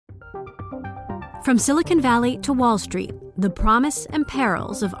From Silicon Valley to Wall Street, the promise and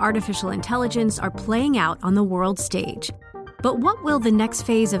perils of artificial intelligence are playing out on the world stage. But what will the next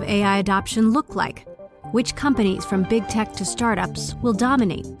phase of AI adoption look like? Which companies from big tech to startups will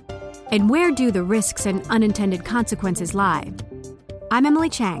dominate? And where do the risks and unintended consequences lie? I'm Emily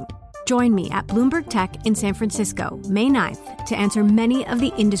Chang. Join me at Bloomberg Tech in San Francisco, May 9th, to answer many of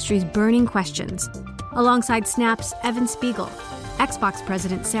the industry's burning questions, alongside Snap's Evan Spiegel, Xbox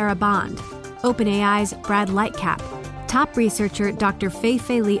President Sarah Bond, OpenAI's Brad Lightcap, top researcher Dr.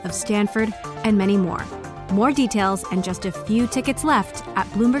 Fei Li of Stanford, and many more. More details and just a few tickets left at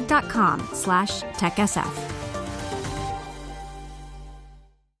Bloomberg.com/TechSF.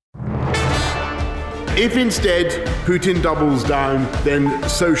 If instead Putin doubles down, then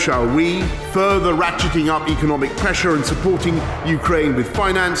so shall we, further ratcheting up economic pressure and supporting Ukraine with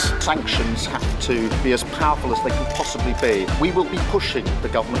finance. Sanctions have to be as powerful as they can possibly be. We will be pushing the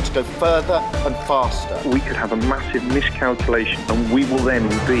government to go further and faster. We could have a massive miscalculation and we will then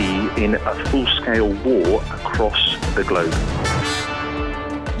be in a full-scale war across the globe.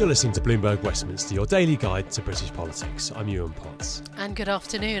 You're listening to Bloomberg Westminster, your daily guide to British politics. I'm Ewan Potts. And good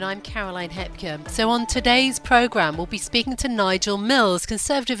afternoon, I'm Caroline Hepker. So on today's programme, we'll be speaking to Nigel Mills,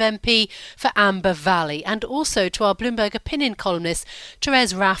 Conservative MP for Amber Valley, and also to our Bloomberg opinion columnist,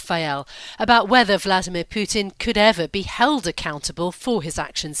 Therese Raphael, about whether Vladimir Putin could ever be held accountable for his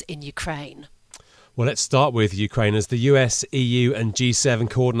actions in Ukraine. Well, let's start with Ukraine as the US, EU and G7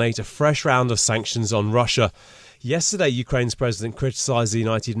 coordinate a fresh round of sanctions on Russia. Yesterday, Ukraine's president criticised the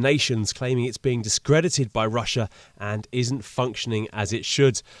United Nations, claiming it's being discredited by Russia and isn't functioning as it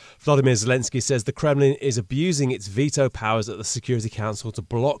should. Volodymyr Zelensky says the Kremlin is abusing its veto powers at the Security Council to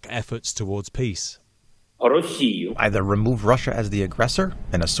block efforts towards peace. Either remove Russia as the aggressor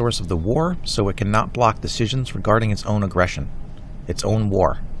and a source of the war so it cannot block decisions regarding its own aggression, its own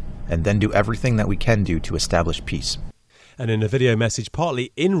war, and then do everything that we can do to establish peace. And in a video message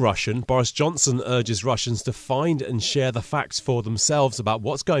partly in Russian, Boris Johnson urges Russians to find and share the facts for themselves about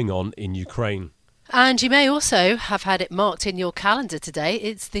what's going on in Ukraine. And you may also have had it marked in your calendar today.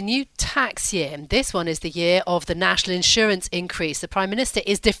 It's the new tax year. This one is the year of the national insurance increase. The Prime Minister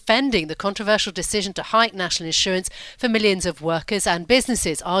is defending the controversial decision to hike national insurance for millions of workers and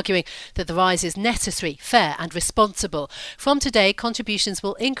businesses, arguing that the rise is necessary, fair and responsible. From today, contributions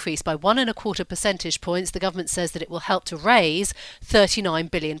will increase by 1.25 percentage points. The government says that it will help to raise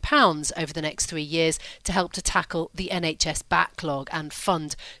 £39 billion over the next 3 years to help to tackle the NHS backlog and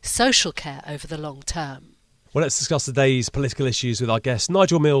fund social care over the long term. Well, let's discuss today's political issues with our guest,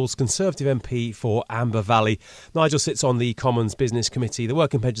 Nigel Mills, Conservative MP for Amber Valley. Nigel sits on the Commons Business Committee, the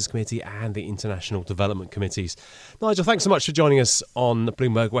Work and Pensions Committee and the International Development Committees. Nigel, thanks so much for joining us on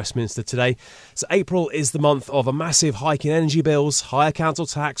Bloomberg Westminster today. So April is the month of a massive hike in energy bills, higher council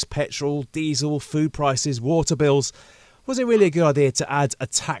tax, petrol, diesel, food prices, water bills. Was it really a good idea to add a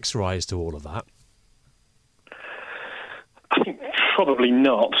tax rise to all of that? I think probably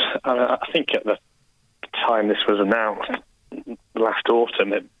not. I think at the time this was announced last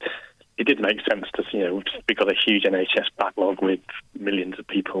autumn, it did make sense to, we've got a huge NHS backlog with millions of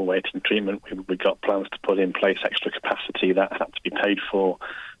people waiting treatment. We got plans to put in place extra capacity that had to be paid for.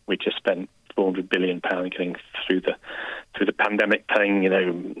 We just spent £400 billion getting through the pandemic,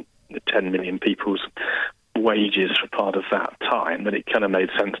 paying 10 million people's wages for part of that time. That it kind of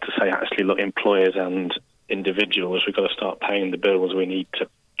made sense to say, actually, look, employers and individuals, we've got to start paying the bills. We need to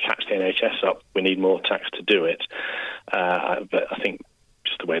catch the NHS up. We need more tax to do it. But I think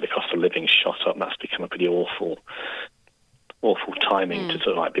just the way the cost of living shot up, that's become a pretty awful timing to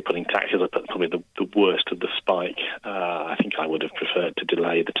sort of be putting taxes up at probably the worst of the spike. I think I would have preferred to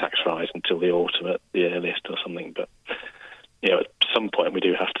delay the tax rise until the autumn at the earliest or something. But at some point we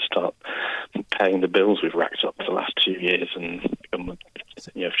do have to start paying the bills we've racked up for the last 2 years, and the government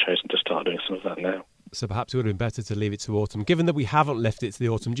have chosen to start doing some of that now. So perhaps it would have been better to leave it to autumn. Given that we haven't left it to the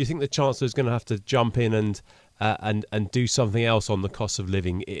autumn, do you think the Chancellor is going to have to jump in and do something else on the cost of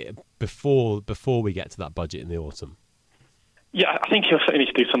living before we get to that budget in the autumn? Yeah, I think he'll certainly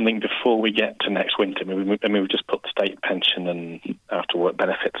need to do something before we get to next winter. We've just put the state pension and after-work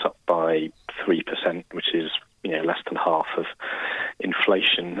benefits up by 3%, which is less than half of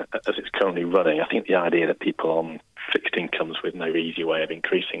inflation as it's currently running. I think the idea that people on fixed incomes with no easy way of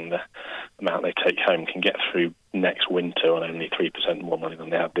increasing the amount they take home can get through next winter on only 3% more money than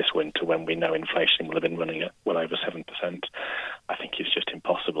they have this winter, when we know inflation will have been running at well over 7%, I think is just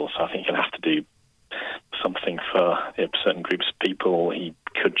impossible. So I think he'll have to do something for certain groups of people. He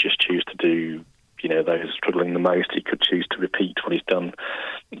could just choose to do those struggling the most. He could choose to repeat what he's done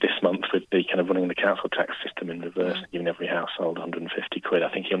this month with the kind of running the council tax system in reverse, giving every household 150 quid. I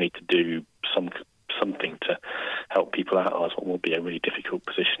think he'll need to do something to help people out, otherwise what will be a really difficult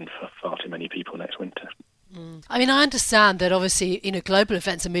position for far too many people next winter. I mean, I understand that obviously, global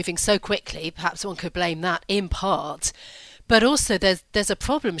events are moving so quickly. Perhaps one could blame that in part. But also there's a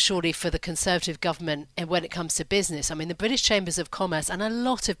problem, surely, for the Conservative government when it comes to business. I mean, the British Chambers of Commerce and a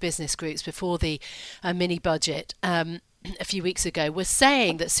lot of business groups before the mini-budget a few weeks ago were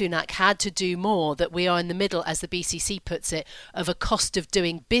saying that Sunak had to do more, that we are in the middle, as the BCC puts it, of a cost of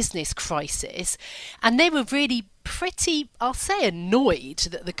doing business crisis. And they were really pretty, I'll say, annoyed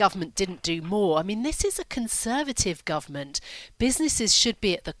that the government didn't do more. I mean, this is a Conservative government. Businesses should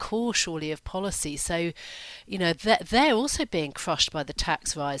be at the core, surely, of policy. So, they're also being crushed by the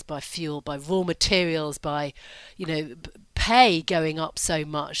tax rise, by fuel, by raw materials, by, pay going up so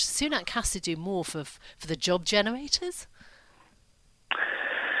much. Sunak has to do more for the job generators.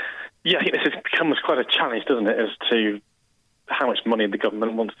 Yeah, I think this becomes quite a challenge, doesn't it, as to how much money the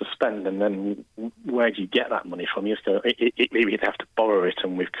government wants to spend, and then where do you get that money from? You just go, maybe you'd have to borrow it,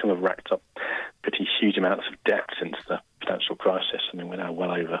 and we've kind of racked up pretty huge amounts of debt since the financial crisis. I mean, we're now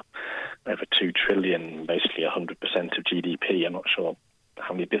well over 2 trillion, basically 100% of GDP. I'm not sure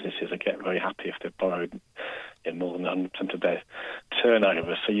how many businesses would get very happy if they've borrowed more than 100% of their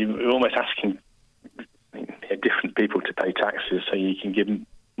turnover. So you're almost asking different people to pay taxes so you can give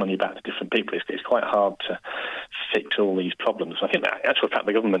money back to different people. It's quite hard to fix all these problems. I think that, actually, in fact,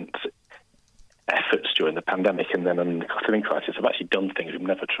 the government's efforts during the pandemic and then on the cost of living crisis have actually done things we've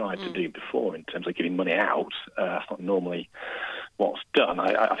never tried to do before in terms of giving money out. That's not normally what's done.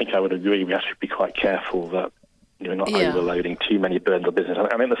 I think I would agree we have to be quite careful that we're not overloading too many burdens of business.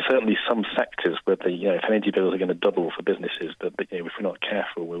 I mean, there's certainly some sectors where if energy bills are going to double for businesses, that if we're not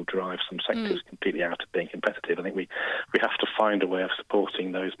careful, we'll drive some sectors completely out of being competitive. I think we have to find a way of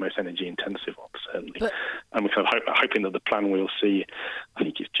supporting those most energy-intensive ones, certainly. And we're kind of hoping that the plan we'll see, I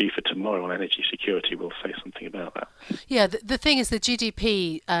think it's due for tomorrow on energy security, will say something about that. Yeah, the thing is the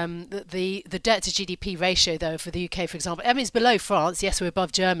GDP, the debt to GDP ratio, though, for the UK, for example, I mean, it's below France. Yes, we're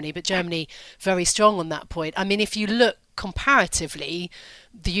above Germany, but Germany very strong on that point. I mean, if you look comparatively,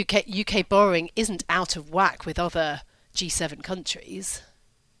 the UK borrowing isn't out of whack with other G7 countries.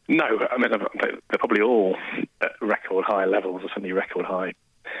 No, I mean, they're probably all at record high levels, or certainly record high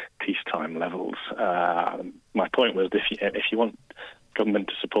peacetime levels. My point was, if you want government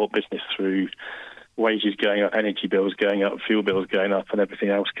to support business through wages going up, energy bills going up, fuel bills going up, and everything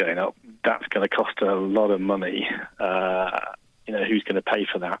else going up, that's going to cost a lot of money. Who's going to pay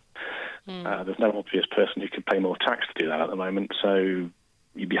for that? There's no obvious person who can pay more tax to do that at the moment, so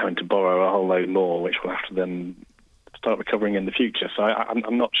you'd be having to borrow a whole load more, which will have to then start recovering in the future. So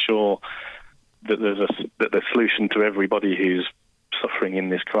I'm not sure that that the solution to everybody who's suffering in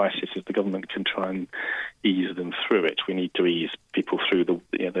this crisis is the government can try and ease them through it. We need to ease people through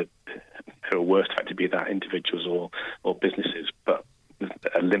the who are worst affected, be that individuals or businesses, but there's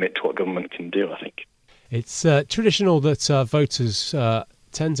a limit to what government can do, I think. It's traditional that voters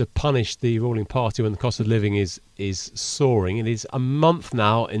tend to punish the ruling party when the cost of living is soaring. It is a month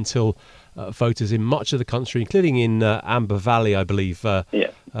now until voters in much of the country, including in Amber Valley, I believe,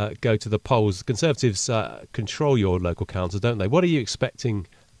 go to the polls. Conservatives control your local council, don't they? What are you expecting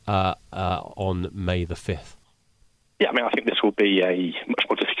on May the 5th? Yeah, I mean, I think this will be a much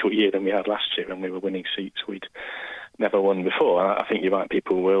more difficult year than we had last year when we were winning seats we'd never won before. I think you're right,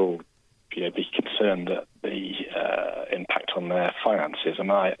 people will be concerned that the impact on their finances.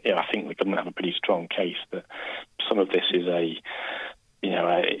 And I think the government have a pretty strong case that some of this is a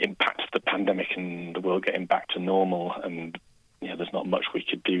impact of the pandemic and the world getting back to normal, and there's not much we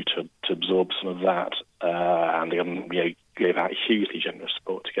could do to absorb some of that. And the government gave out hugely generous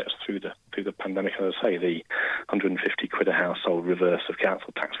support to get us through the pandemic. As I say, the 150 quid a household reverse of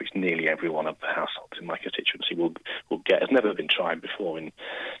council tax, which nearly every one of the households in my constituency will get, has never been tried before in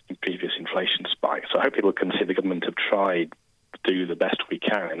previous inflation spikes. So I hope people can see the government have tried to do the best we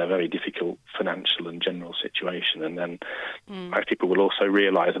can in a very difficult financial and general situation. And then I hope people will also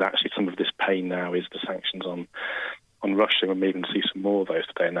realise that actually some of this pain now is the sanctions on Russia, and we may even see some more of those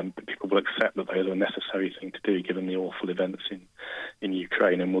today, and then people will accept that those are a necessary thing to do given the awful events in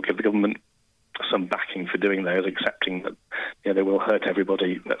Ukraine, and we'll give the government some backing for doing those, accepting that they will hurt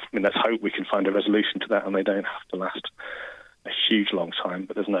everybody. Let's hope we can find a resolution to that and they don't have to last a huge long time,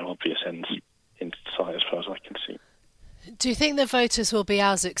 but there's no obvious ends in sight as far as I can see. Do you think the voters will be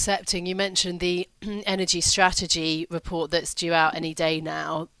as accepting? You mentioned the energy strategy report that's due out any day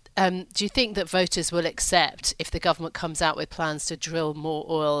now. Do you think that voters will accept if the government comes out with plans to drill more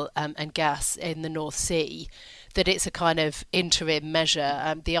oil and gas in the North Sea, that it's a kind of interim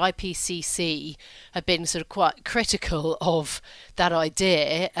measure. The IPCC have been sort of quite critical of that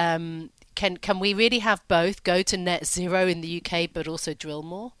idea. Can we really have both, go to net zero in the UK but also drill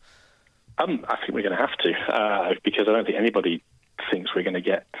more? I think we're going to have to, because I don't think anybody thinks we're going to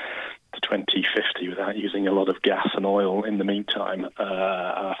get to 2050 without using a lot of gas and oil in the meantime.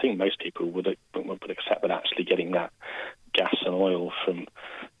 I think most people would accept that actually getting that gas and oil from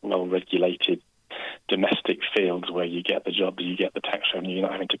well-regulated domestic fields where you get the jobs, you get the tax revenue, you're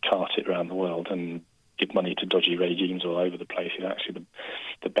not having to cart it around the world and give money to dodgy regimes all over the place is actually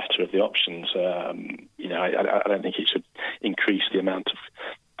the better of the options. I don't think it should increase the amount of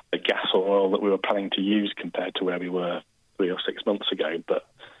gas or oil that we were planning to use compared to where we were 3 or 6 months ago, but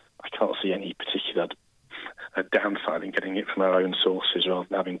I can't see any particular downside in getting it from our own sources rather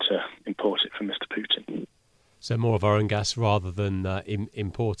than having to import it from Mr. Putin. So more of our own gas rather than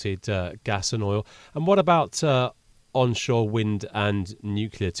imported gas and oil. And what about onshore wind and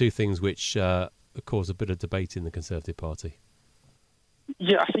nuclear? Two things which cause a bit of debate in the Conservative Party.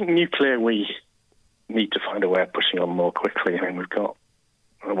 Yeah, I think nuclear we need to find a way of pushing on more quickly. I mean, we've got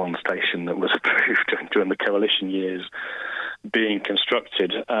one station that was approved during the coalition years being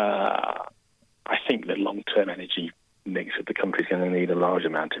constructed. I think that long-term energy mix of the country is going to need a large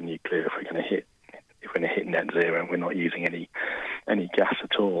amount of nuclear if we're going to hit net zero and we're not using any gas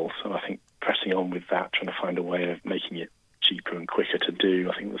at all. So I think pressing on with that, trying to find a way of making it cheaper and quicker to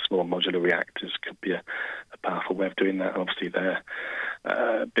do. I think the small modular reactors could be a powerful way of doing that. Obviously, they're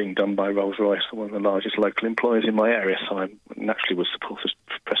being done by Rolls-Royce, one of the largest local employers in my area, so I naturally would support us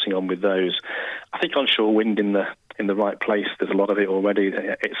pressing on with those. I think onshore wind in the right place. There's a lot of it already.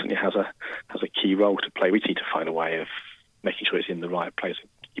 It certainly has a key role to play. We need to find a way of making sure it's in the right place and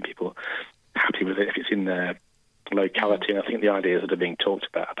keep people happy with it if it's in their locality. And I think the ideas that are being talked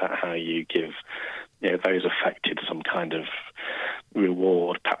about how you give those affected some kind of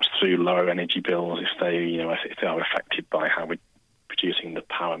reward, perhaps through lower energy bills if they are affected by how we're producing the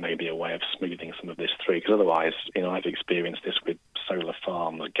power, maybe a way of smoothing some of this through. Because otherwise, I've experienced this with solar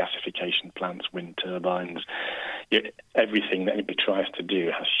farms, gasification plants, wind turbines. Everything that anybody tries to do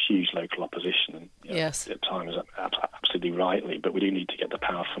has huge local opposition, and yes, at times absolutely rightly. But we do need to get the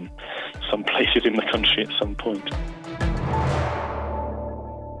power from some places in the country at some point.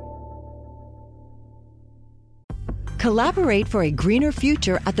 Collaborate for a greener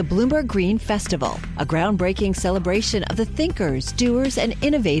future at the Bloomberg Green Festival, a groundbreaking celebration of the thinkers, doers, and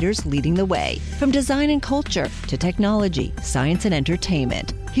innovators leading the way. From design and culture to technology, science, and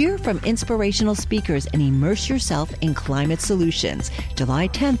entertainment. Hear from inspirational speakers and immerse yourself in climate solutions. July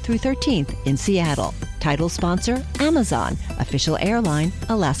 10th through 13th in Seattle. Title sponsor, Amazon. Official airline,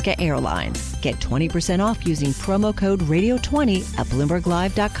 Alaska Airlines. Get 20% off using promo code Radio20 at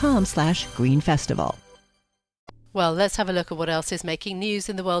BloombergLive.com/greenfestival. Well, let's have a look at what else is making news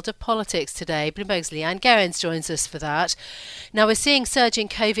in the world of politics today. Bloomberg's Leanne Gerrans joins us for that. Now, we're seeing surging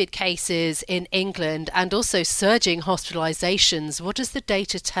COVID cases in England and also surging hospitalisations. What does the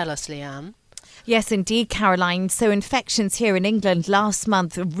data tell us, Leanne? Yes, indeed, Caroline. So infections here in England last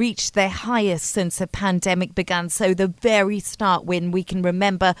month reached their highest since the pandemic began. So the very start when we can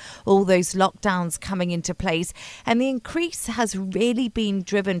remember all those lockdowns coming into place. And the increase has really been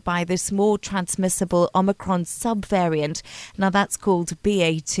driven by this more transmissible Omicron subvariant. Now that's called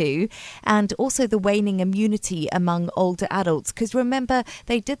BA2. And also the waning immunity among older adults. Because remember,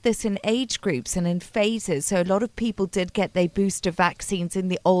 they did this in age groups and in phases. So a lot of people did get their booster vaccines in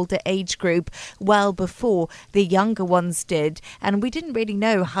the older age group well before the younger ones did, and we didn't really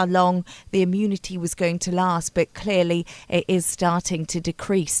know how long the immunity was going to last, but clearly it is starting to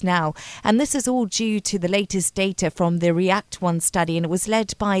decrease now. And this is all due to the latest data from the REACT-1 study, and it was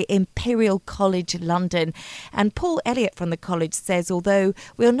led by Imperial College London. And Paul Elliott from the college says although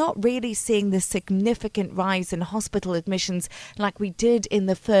we're not really seeing the significant rise in hospital admissions like we did in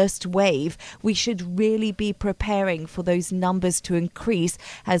the first wave, we should really be preparing for those numbers to increase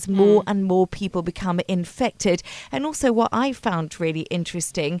as more and more people become infected. And also what I found really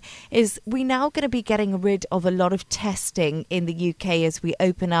interesting is we're now going to be getting rid of a lot of testing in the UK as we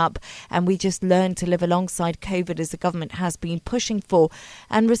open up and we just learn to live alongside COVID as the government has been pushing for.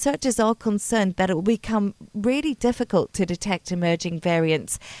 And researchers are concerned that it will become really difficult to detect emerging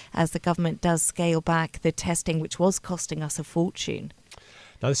variants as the government does scale back the testing, which was costing us a fortune.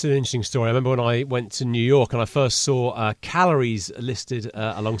 Now, this is an interesting story. I remember when I went to New York and I first saw calories listed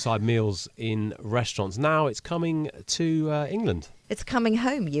alongside meals in restaurants. Now it's coming to England. It's coming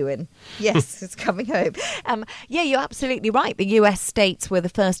home, Ewan. Yes, it's coming home. Yeah, you're absolutely right. The US states were the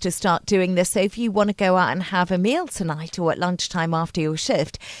first to start doing this. So if you want to go out and have a meal tonight or at lunchtime after your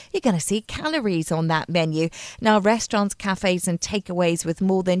shift, you're going to see calories on that menu. Now, restaurants, cafes and takeaways with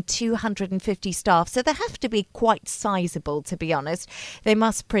more than 250 staff, so they have to be quite sizable, to be honest. They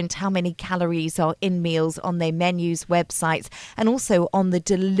must print how many calories are in meals on their menus, websites and also on the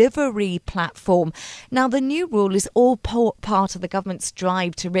delivery platform. Now, the new rule is all part of the government's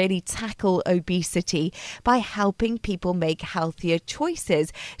drive to really tackle obesity by helping people make healthier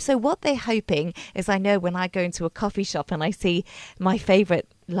choices. So what they're hoping is, I know when I go into a coffee shop and I see my favourite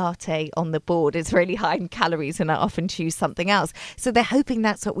latte on the board, it's really high in calories and I often choose something else. So they're hoping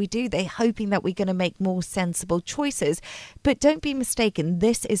that's what we do. They're hoping that we're going to make more sensible choices. But don't be mistaken,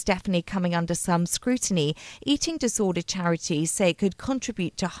 this is definitely coming under some scrutiny. Eating disorder charities say it could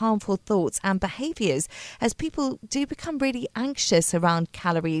contribute to harmful thoughts and behaviours as people do become really anxious around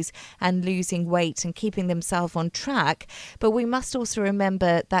calories and losing weight and keeping themselves on track. But we must also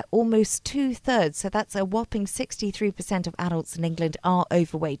remember that almost 2/3, so that's a whopping 63% of adults in England are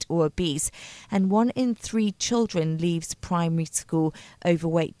overweight or obese, and 1 in 3 children leaves primary school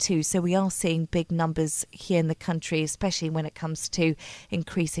overweight too. So we are seeing big numbers here in the country, especially when it comes to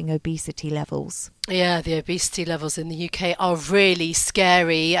increasing obesity levels. Yeah, the obesity levels in the UK are really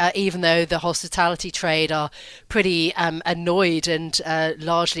scary, even though the hospitality trade are pretty annoyed and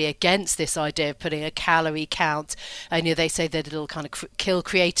largely against this idea of putting a calorie count. And they say that it'll kind of kill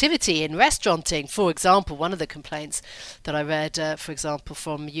creativity in restauranting. For example, one of the complaints that I read, for example,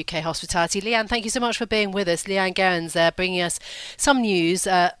 from UK Hospitality. Leanne, thank you so much for being with us. Leanne Gerrans there, bringing us some news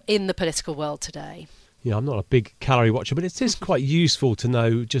in the political world today. Yeah, I'm not a big calorie watcher, but it is quite useful to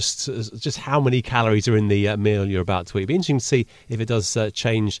know just how many calories are in the meal you're about to eat. It'd be interesting to see if it does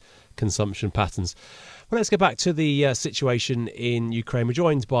change consumption patterns. Well, let's get back to the situation in Ukraine. We're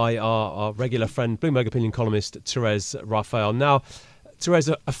joined by our regular friend, Bloomberg opinion columnist, Therese Raphael. Now, Therese,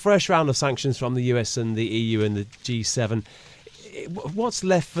 a fresh round of sanctions from the US and the EU and the G7. What's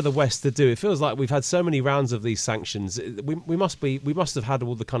left for the West to do? It feels like we've had so many rounds of these sanctions. We must have had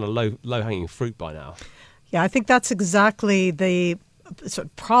all the kind of low hanging fruit by now. Yeah, I think that's exactly the sort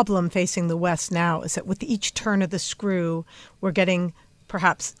of problem facing the West now, is that with each turn of the screw, we're getting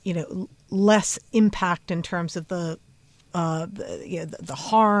perhaps less impact in terms of the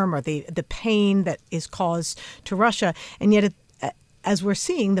harm or the pain that is caused to Russia, and yet as we're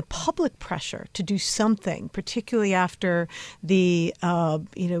seeing, the public pressure to do something, particularly after the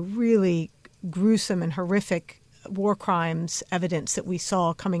really gruesome and horrific war crimes evidence that we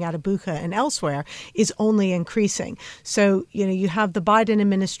saw coming out of Bucha and elsewhere, is only increasing. So, you have the Biden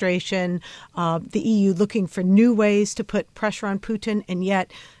administration, the EU looking for new ways to put pressure on Putin, and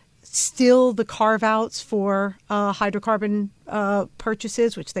yet still the carve-outs for hydrocarbon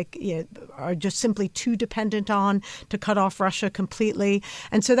purchases, which they are just simply too dependent on to cut off Russia completely.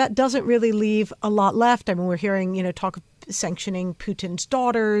 And so that doesn't really leave a lot left. I mean, we're hearing, talk of sanctioning Putin's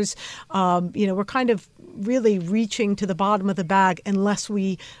daughters. We're kind of really reaching to the bottom of the bag unless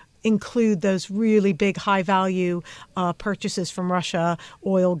we include those really big high-value purchases from Russia,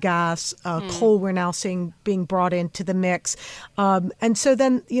 oil, gas, coal we're now seeing being brought into the mix. And so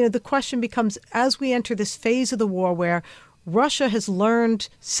then, the question becomes, as we enter this phase of the war where Russia has learned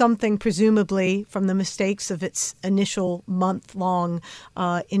something, presumably, from the mistakes of its initial month-long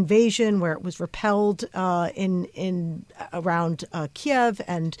invasion, where it was repelled in around Kiev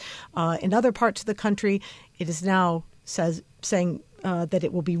and in other parts of the country. It is now saying that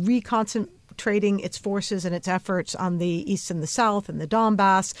it will be reconcentrating its forces and its efforts on the east and the south and the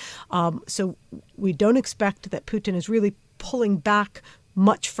Donbass. So we don't expect that Putin is really pulling back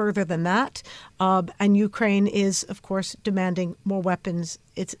much further than that. And Ukraine is, of course, demanding more weapons.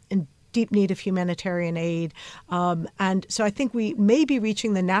 It's in deep need of humanitarian aid. And so I think we may be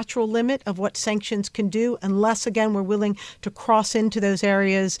reaching the natural limit of what sanctions can do, unless, again, we're willing to cross into those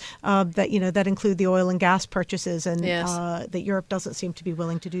areas that include the oil and gas purchases, and that Europe doesn't seem to be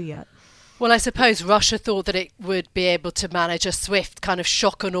willing to do yet. Well, I suppose Russia thought that it would be able to manage a swift kind of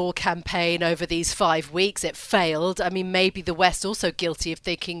shock and awe campaign over these 5 weeks. It failed. I mean, maybe the West also guilty of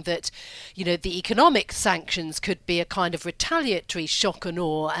thinking that, the economic sanctions could be a kind of retaliatory shock and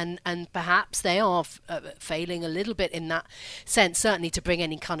awe, and perhaps they are failing a little bit in that sense, certainly to bring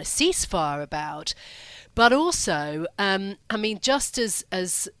any kind of ceasefire about. But also, just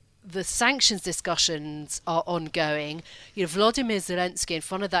as the sanctions discussions are ongoing, Volodymyr Zelensky in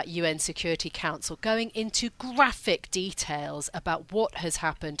front of that UN Security Council going into graphic details about what has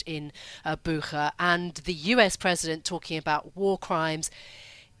happened in Bucha, and the US president talking about war crimes.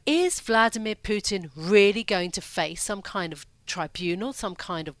 Is Vladimir Putin really going to face some kind of tribunal, some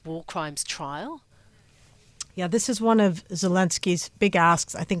kind of war crimes trial? Yeah, this is one of Zelensky's big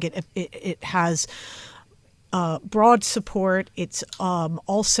asks. I think it has broad support. It's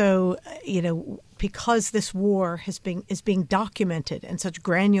also, because this war is being documented in such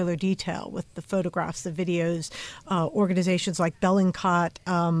granular detail with the photographs, the videos, organizations like Bellingcat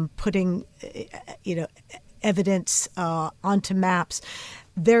putting, evidence onto maps.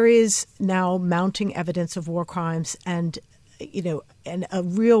 There is now mounting evidence of war crimes and a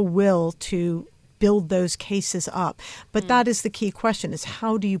real will to build those cases up. But that is the key question: is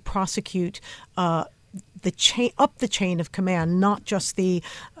how do you prosecute the chain of command, not just the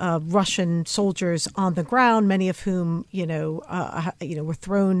Russian soldiers on the ground, many of whom were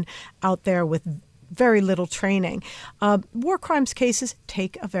thrown out there with very little training. War crimes cases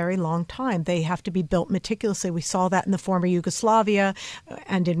take a very long time. They have to be built meticulously. We saw that in the former Yugoslavia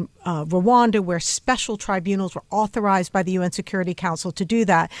and in Rwanda, where special tribunals were authorized by the UN Security Council to do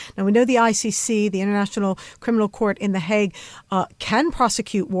that. Now, we know the ICC, the International Criminal Court in The Hague, can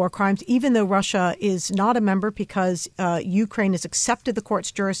prosecute war crimes, even though Russia is not a member, because Ukraine has accepted the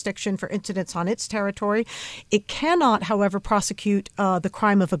court's jurisdiction for incidents on its territory. It cannot, however, prosecute the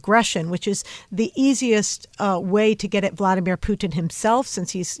crime of aggression, which is the easiest way to get at Vladimir Putin himself,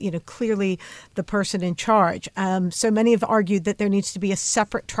 since he's clearly the person in charge. So many have argued that there needs to be a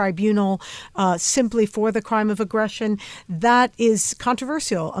separate tribunal simply for the crime of aggression. That is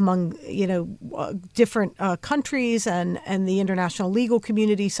controversial among different countries and the international legal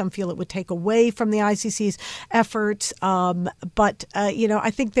community. Some feel it would take away from the ICC's efforts, but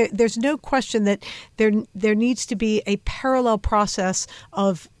I think there's no question that there needs to be a parallel process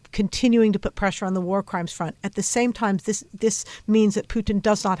of continuing to put pressure on the war crimes front. At the same time, this means that Putin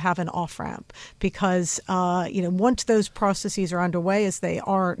does not have an off-ramp, because once those processes are underway, as they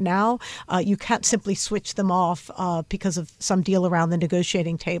are now, you can't simply switch them off because of some deal around the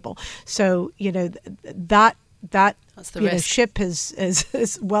negotiating table. So that ship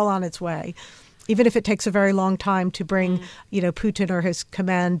is well on its way, even if it takes a very long time to bring Putin or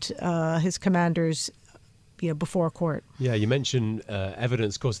his commanders before a court. Yeah, you mentioned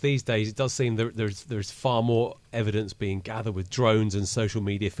evidence. Of course, these days it does seem there's far more evidence being gathered with drones and social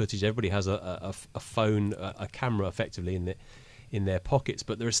media footage. Everybody has a phone, a camera, effectively in their pockets.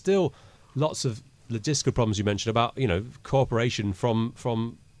 But there are still lots of logistical problems. You mentioned about cooperation from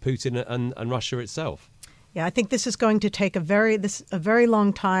Putin and Russia itself. Yeah, I think this is going to take a very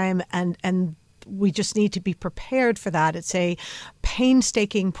long time, and we just need to be prepared for that. It's a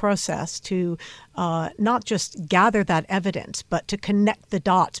painstaking process to not just gather that evidence, but to connect the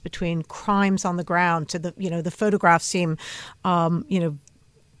dots between crimes on the ground. To the photographs seem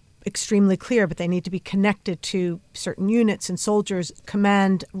extremely clear, but they need to be connected to certain units and soldiers,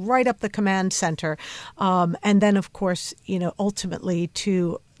 command, right up the command center, and then of course ultimately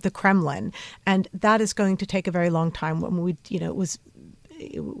to the Kremlin, and that is going to take a very long time. When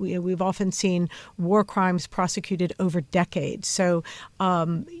we've often seen war crimes prosecuted over decades. So,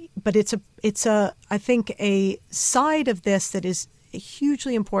 but it's I think a side of this that is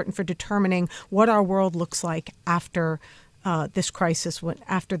hugely important for determining what our world looks like after this crisis,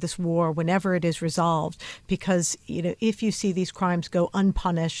 after this war, whenever it is resolved. Because if you see these crimes go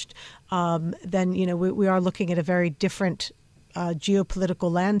unpunished, then we are looking at a very different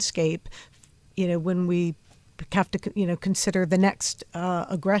geopolitical landscape. When we have to consider the next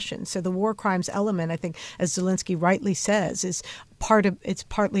aggression. So the war crimes element, I think, as Zelensky rightly says, is it's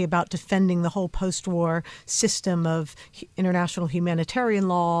partly about defending the whole post-war system of international humanitarian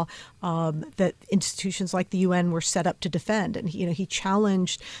law that institutions like the UN were set up to defend. And he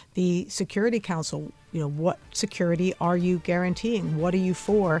challenged the Security Council. What security are you guaranteeing? What are you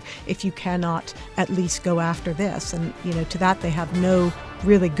for if you cannot at least go after this? And to that they have no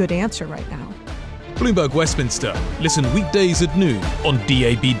really good answer right now. Bloomberg Westminster. Listen weekdays at noon on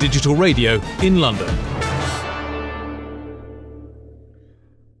DAB Digital Radio in London.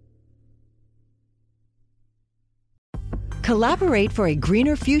 Collaborate for a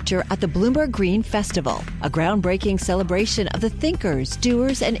greener future at the Bloomberg Green Festival, a groundbreaking celebration of the thinkers,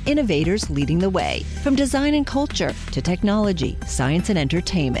 doers, and innovators leading the way. From design and culture to technology, science, and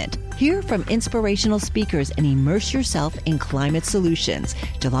entertainment. Hear from inspirational speakers and immerse yourself in climate solutions.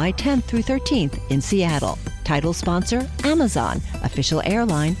 July 10th through 13th in Seattle. Title sponsor, Amazon. Official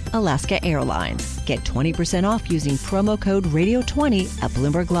airline, Alaska Airlines. Get 20% off using promo code radio20 at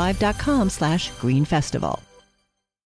BloombergLive.com/Green Festival.